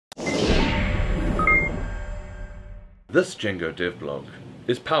This Jengo dev blog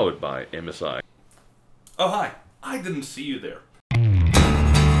is powered by MSI. Oh hi, I didn't see you there.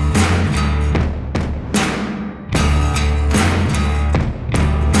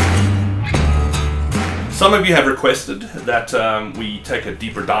 Some of you have requested that we take a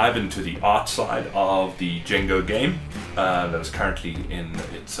deeper dive into the art side of the Jengo game that is currently in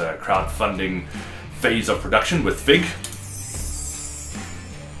its crowdfunding phase of production with Fig.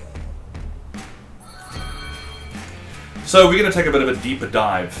 So we're going to take a bit of a deeper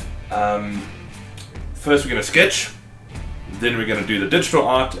dive. First we're going to sketch, then we're going to do the digital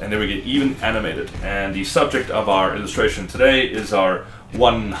art, and then we get even animated. And the subject of our illustration today is our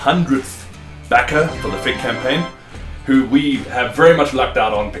 100th backer for the Fig campaign, who we have very much lucked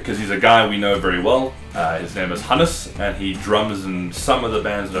out on because he's a guy we know very well. His name is Hannes, and he drums in some of the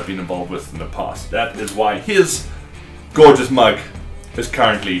bands that I've been involved with in the past. That is why his gorgeous mug is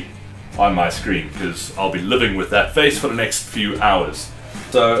currently on my screen, because I'll be living with that face for the next few hours.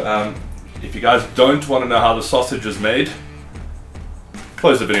 So if you guys don't want to know how the sausage is made,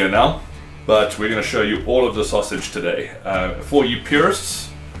 close the video now, but we're going to show you all of the sausage today. For you purists,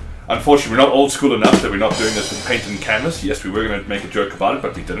 unfortunately we're not old school enough that we're not doing this with paint and canvas. Yes, we were going to make a joke about it,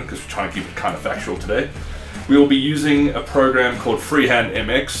 but we didn't because we're trying to keep it kind of factual today. We will be using a program called Freehand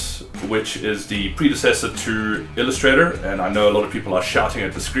MX, which is the predecessor to Illustrator, and I know a lot of people are shouting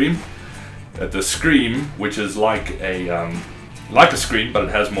at the screen. Which is like a screen, but it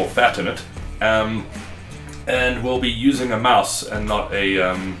has more fat in it. And we'll be using a mouse and not a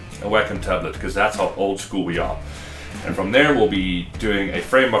Wacom tablet, because that's how old school we are. And from there we'll be doing a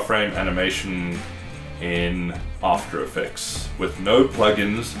frame-by-frame animation in After Effects with no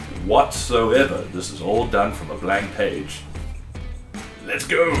plugins whatsoever. This is all done from a blank page. Let's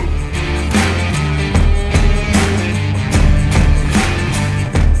go!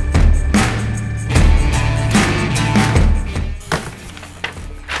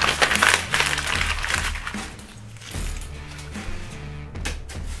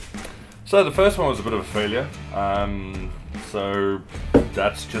 So the first one was a bit of a failure, so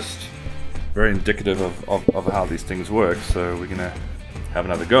that's just very indicative of how these things work. So we're gonna have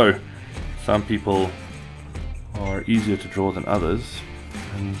another go. Some people are easier to draw than others,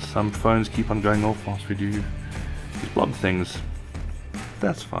 and some phones keep on going off whilst we do these blob things.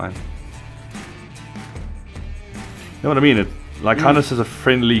 That's fine. You know what I mean? Like Hannes is a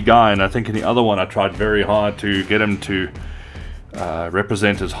friendly guy, and I think in the other one I tried very hard to get him to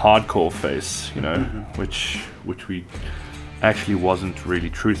represent his hardcore face, you know, which we actually wasn't really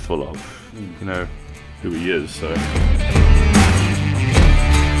truthful of, you know, who he is. So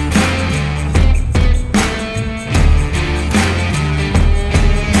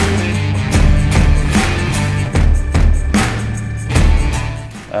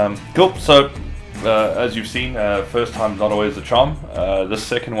cool. So as you've seen, first time's not always the charm. This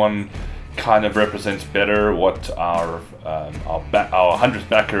second one kind of represents better what our 100th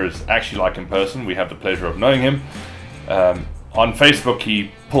backer is actually like in person. We have the pleasure of knowing him. On Facebook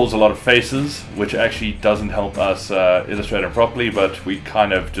he pulls a lot of faces, which actually doesn't help us illustrate him properly, but we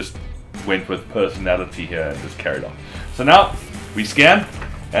kind of just went with personality here and just carried on. So now we scan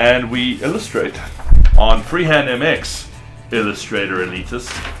and we illustrate on Freehand MX. Illustrator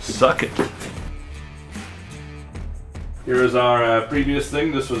elitists, suck it. Here is our previous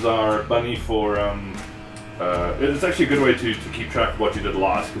thing. This was our bunny for, it's actually a good way to keep track of what you did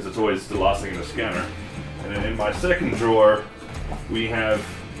last, because it's always the last thing in the scanner. And then in my second drawer, we have,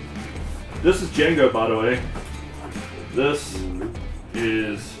 this is Jengo, by the way. This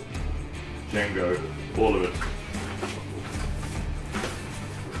is Jengo, all of it.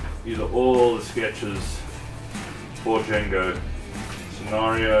 These are all the sketches for Jengo.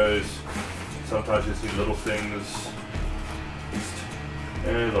 Scenarios, sometimes you see little things.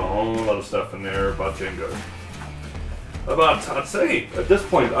 There's a whole lot of stuff in there about Jengo. I'd say, at this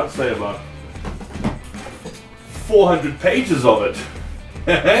point, I'd say about 400 pages of it.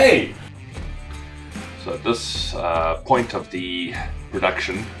 Hey! So at this point of the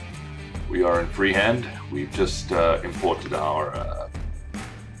production, we are in freehand. We've just imported our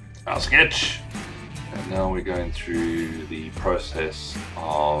sketch, and now we're going through the process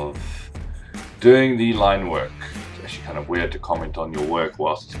of doing the line work. It's actually kind of weird to comment on your work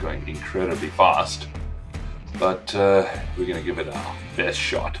whilst it's going incredibly fast, but we're going to give it our best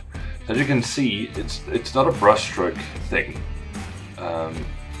shot. As you can see, it's not a brushstroke thing.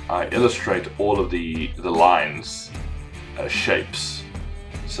 I illustrate all of the lines as shapes,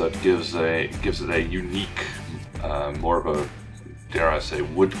 so it gives it a unique, more of a, dare I say,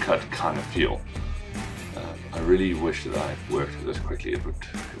 woodcut kind of feel. I really wish that I worked this quickly. It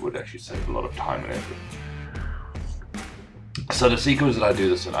would actually save a lot of time and effort. So the sequence that I do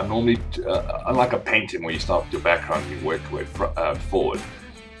this in, I'm normally, unlike a painting where you start with your background and you work your way forward,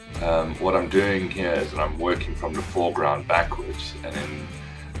 what I'm doing here is that I'm working from the foreground backwards, and then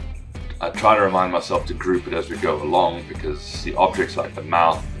I try to remind myself to group it as we go along, because the objects like the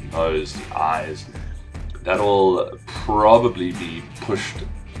mouth, the nose, the eyes, that'll probably be pushed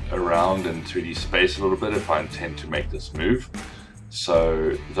around in 3D space a little bit if I intend to make this move.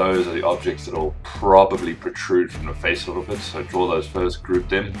 So those are the objects that will probably protrude from the face a little bit. So draw those first, group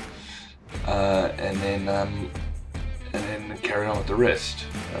them, and then carry on with the rest.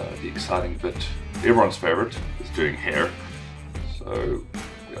 The exciting bit, everyone's favorite, is doing hair. So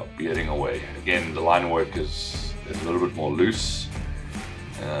we are bearding away. Again, the line work is a little bit more loose.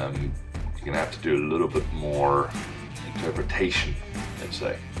 You're gonna have to do a little bit more interpretation, let's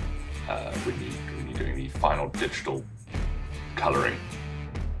say, when you're doing the final digital coloring.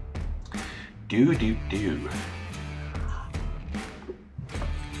 Do.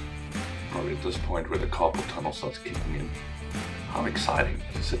 Probably at this point where the carpal tunnel starts kicking in. How exciting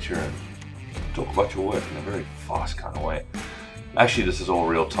to sit here and talk about your work in a very fast kind of way. Actually, this is all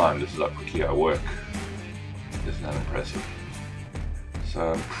real time. This is how quickly I work. Isn't that impressive?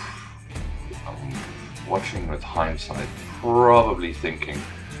 So I'm watching with hindsight, probably thinking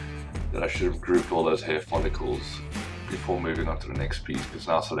that I should have grouped all those hair follicles before moving on to the next piece, because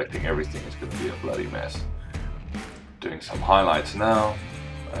now selecting everything is going to be a bloody mess. Doing some highlights now.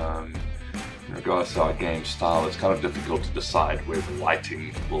 In regards to our game style, it's kind of difficult to decide where the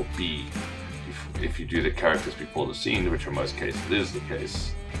lighting will be if you do the characters before the scene, which in most cases is the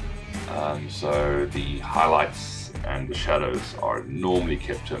case. So the highlights and the shadows are normally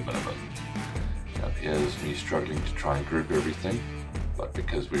kept to a minimum. Now here's me struggling to try and group everything, but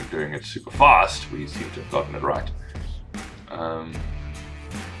because we're doing it super fast, we seem to have gotten it right.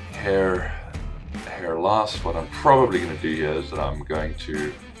 Hair last. What I'm probably going to do here is that I'm going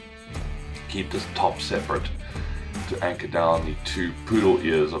to keep this top separate to anchor down the two poodle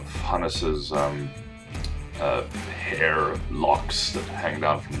ears of Hannes's hair locks that hang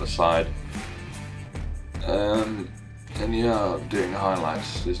down from the side. And yeah, doing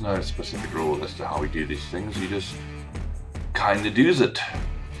highlights. There's no specific rule as to how we do these things. You just kind of do's it.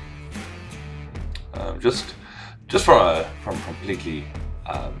 Just from completely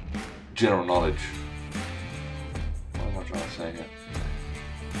general knowledge. What am I trying to say here?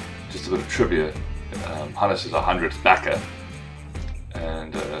 Just a bit of trivia. Hannes is our 100th backer,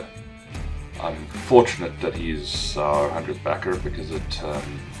 and I'm fortunate that he's our 100th backer because it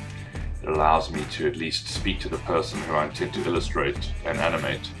allows me to at least speak to the person who I intend to illustrate and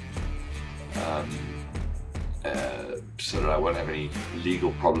animate, so that I won't have any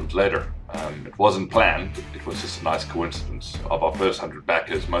legal problems later. It wasn't planned, it was just a nice coincidence. Of our first 100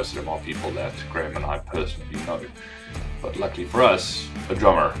 backers, most of them are people that Graham and I personally know. But luckily for us, a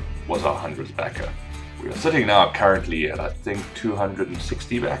drummer was our 100th backer. We are sitting now currently at, I think,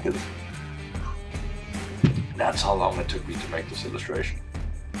 260 backers. That's how long it took me to make this illustration.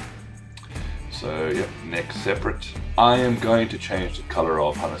 So, yep, neck separate. I am going to change the color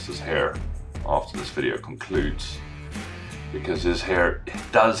of Hannes's hair after this video concludes, because his hair,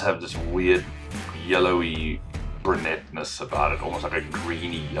 it does have this weird yellowy brunetteness about it, almost like a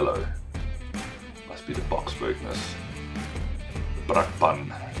greeny yellow. Must be the boxbergness, the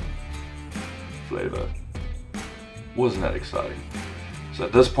brakpan flavor. Wasn't that exciting? So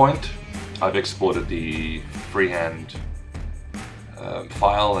at this point, I've exported the freehand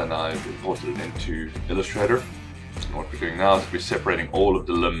file and I've imported it into Illustrator. And what we're doing now is we're separating all of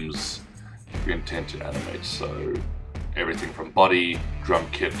the limbs we intend to animate. So everything from body, drum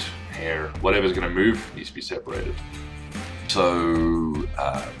kit, hair, whatever's going to move needs to be separated. So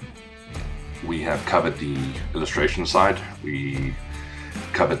we have covered the illustration side. We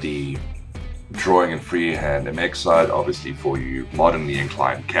covered the drawing and freehand MX side. Obviously, for you modernly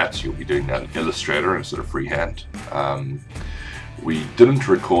inclined cats, you'll be doing that in Illustrator instead of freehand. We didn't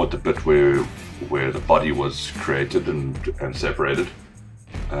record the bit where the body was created and separated.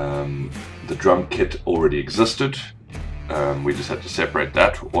 The drum kit already existed. We just had to separate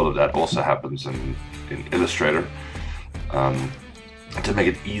that. All of that also happens in Illustrator. To make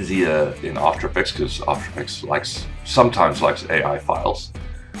it easier in After Effects, because After Effects sometimes likes AI files.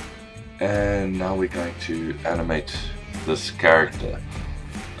 And now we're going to animate this character.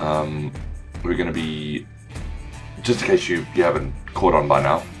 We're going to be, just in case you haven't caught on by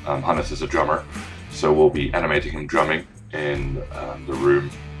now, Hannes is a drummer, so we'll be animating him drumming in the room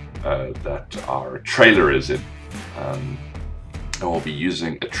that our trailer is in. And we'll be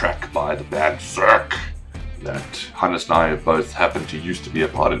using a track by the band Zerk that Hannes and I both happen to used to be a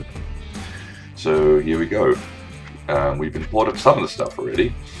part of. So here we go. We've imported some of the stuff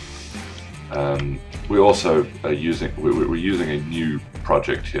already. We also are we're using a new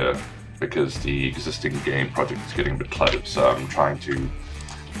project here because the existing game project is getting a bit cluttered. So I'm trying to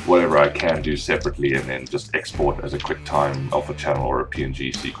whatever I can do separately and then just export as a QuickTime alpha channel or a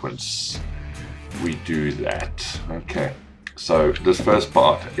PNG sequence. We do that. Okay. So this first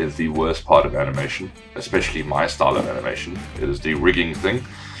part is the worst part of animation, especially my style of animation. It is the rigging thing,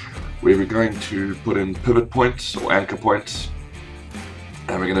 where we're going to put in pivot points or anchor points,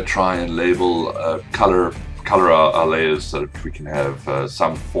 and we're going to try and label, color our layers so that we can have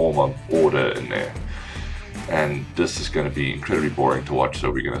some form of order in there. And this is going to be incredibly boring to watch,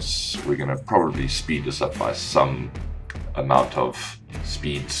 so we're gonna probably speed this up by some amount of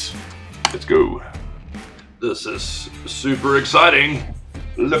speeds. Let's go. This is super exciting.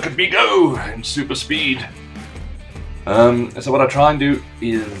 Look at me go in super speed. So what I try and do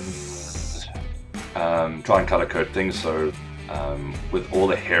is try and color code things. So with all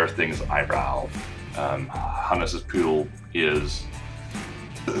the hair things, eyebrow, Hannes's poodle ears,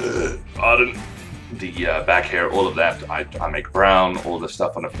 pardon, the back hair, all of that, I make brown. All the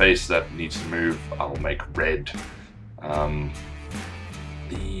stuff on the face that needs to move, I'll make red.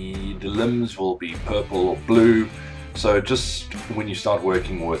 The limbs will be purple or blue. So just when you start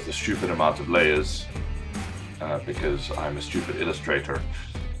working with a stupid amount of layers, because I'm a stupid illustrator,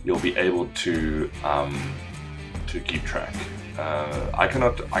 you'll be able to keep track. I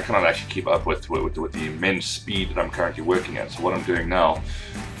cannot actually keep up with the immense speed that I'm currently working at. So what I'm doing now,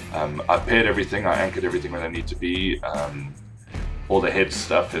 I've paired everything, I anchored everything where they need to be. All the head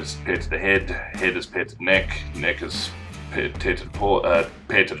stuff is paired to the head is paired to the neck is paired to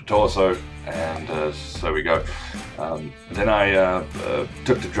the torso, and so we go. Then I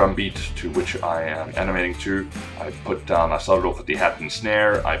took the drum beat to which I am animating to. I started off with the hat and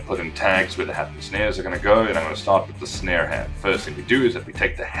snare. I put in tags where the hat and snares are going to go, and I'm going to start with the snare hand. First thing we do is that we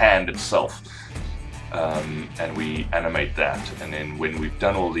take the hand itself and we animate that, and then when we've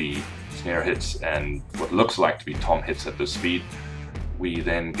done all the snare hits and what looks like to be tom hits at this speed, we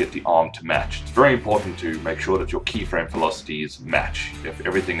then get the arm to match. It's very important to make sure that your keyframe velocities match. If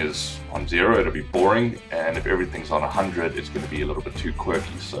everything is on 0, it'll be boring, and if everything's on 100, it's going to be a little bit too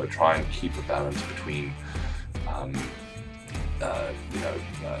quirky. So try and keep a balance between,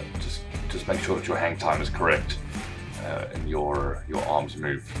 just make sure that your hang time is correct and your arms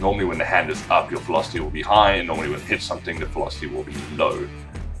move. Normally when the hand is up, your velocity will be high, and normally when it hits something, the velocity will be low.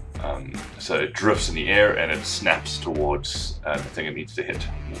 So it drifts in the air and it snaps towards the thing it needs to hit.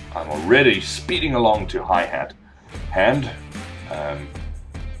 I'm already speeding along to hi-hat hand.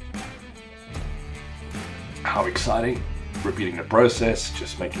 How exciting. Repeating the process,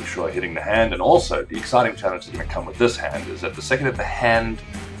 just making sure I'm hitting the hand. And also the exciting challenge that's going to come with this hand is that the second that the hand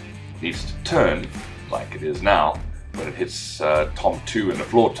needs to turn, like it is now, when it hits tom 2 and the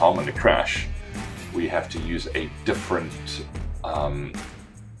floor tom and the crash, we have to use a different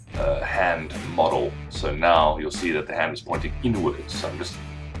hand model. So now you'll see that the hand is pointing inwards. So I'm just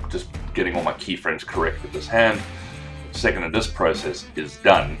getting all my keyframes correct with this hand. The second that this process is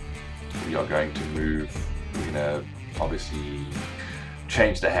done, we are going to move. We're going to obviously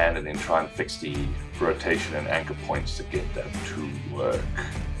change the hand and then try and fix the rotation and anchor points to get that to work.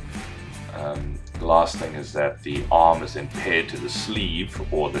 The last thing is that the arm is then paired to the sleeve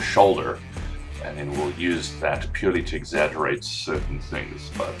or the shoulder, and then we'll use that purely to exaggerate certain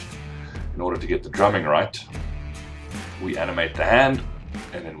things. But in order to get the drumming right, we animate the hand,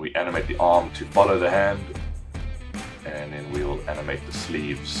 and then we animate the arm to follow the hand, and then we'll animate the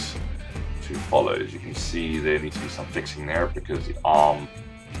sleeves to follow. As you can see, there needs to be some fixing there because the arm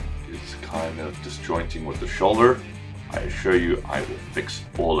is kind of disjointing with the shoulder. I assure you I will fix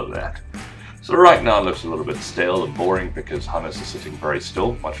all of that. So right now it looks a little bit stale and boring because Hannes is sitting very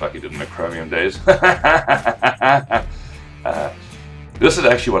still, much like he did in the Chromium days. This is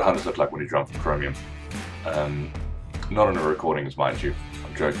actually what Hannes looked like when he drummed for Chromium. Not on the recordings, mind you.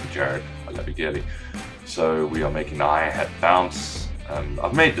 I'm joking, Jared. I love you dearly. So we are making the hi-hat bounce.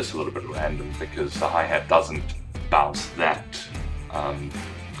 I've made this a little bit random because the hi-hat doesn't bounce that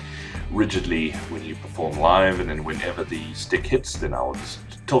rigidly when you perform live, and then whenever the stick hits, then I'll just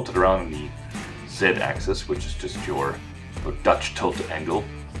tilt it around on the Z-axis, which is just your Dutch tilt angle,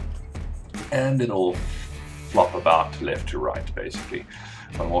 and it'll flop about left to right, basically.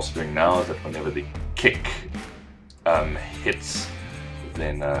 What I'm also doing now is that whenever the kick hits,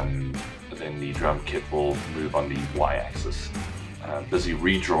 then the drum kit will move on the Y-axis. Busy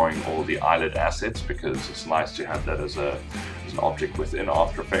redrawing all the eyelid assets because it's nice to have that as an object within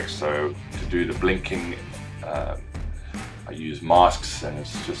After Effects. So to do the blinking, I I use masks, and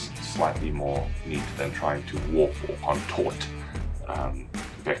it's just slightly more neat than trying to warp or contort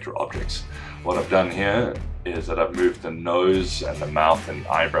vector objects. What I've done here is that I've moved the nose and the mouth and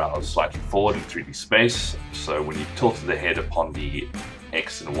eyebrows slightly forward in 3D space, so when you tilt the head upon the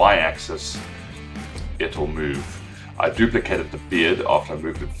X and Y axis, it'll move. I duplicated the beard after I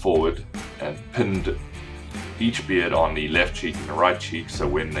moved it forward and pinned each beard on the left cheek and the right cheek, so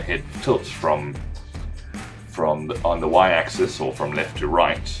when the head tilts on the y-axis or from left to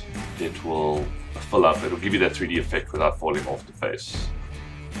right, it will fill up. It'll give you that 3D effect without falling off the face.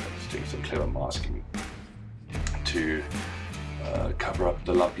 Just doing some clever masking to cover up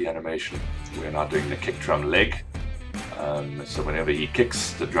the lumpy animation. We're now doing the kick drum leg. So whenever he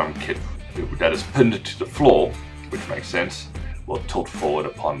kicks, the drum kit that is pinned to the floor, which makes sense, will tilt forward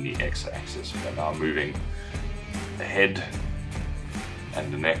upon the x-axis. We're now moving the head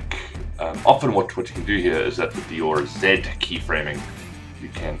and the neck. Often what you can do here is that with your Z keyframing, you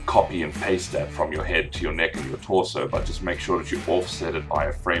can copy and paste that from your head to your neck and your torso, but just make sure that you offset it by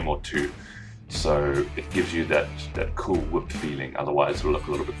a frame or two, so it gives you that cool whipped feeling. Otherwise it'll look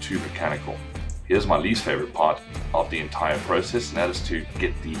a little bit too mechanical. Here's my least favorite part of the entire process, and that is to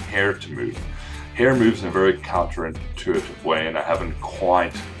get the hair to move. Hair moves in a very counterintuitive way, and I haven't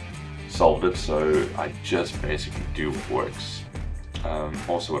quite solved it, so I just basically do what works.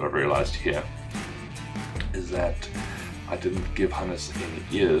 Also, what I've realized here is that I didn't give Hannes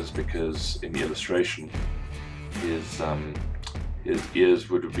any ears, because in the illustration his ears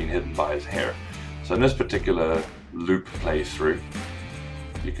would have been hidden by his hair. So in this particular loop playthrough,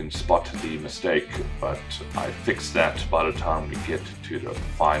 you can spot the mistake, but I fixed that by the time we get to the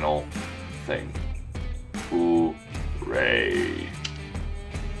final thing. Hooray!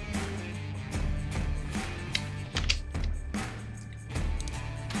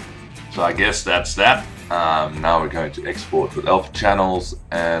 So I guess that's that. Now we're going to export with alpha channels,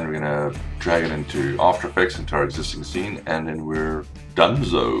 and we're going to drag it into After Effects, into our existing scene, and then we're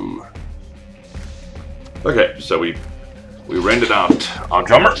donezo. Okay, so we rendered out our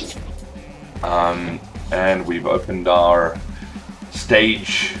drummer, and we've opened our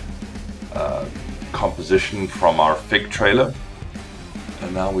stage composition from our Fig trailer,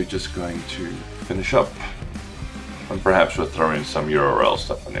 and now we're just going to finish up, and perhaps we'll throw in some URL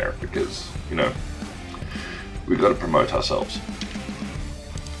stuff in there, because, you know, we've got to promote ourselves.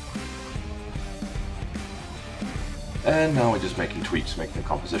 And now we're just making tweaks, making the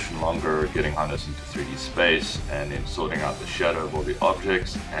composition longer, getting Hannes into 3D space, and then sorting out the shadow of all the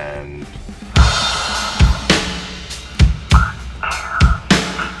objects, and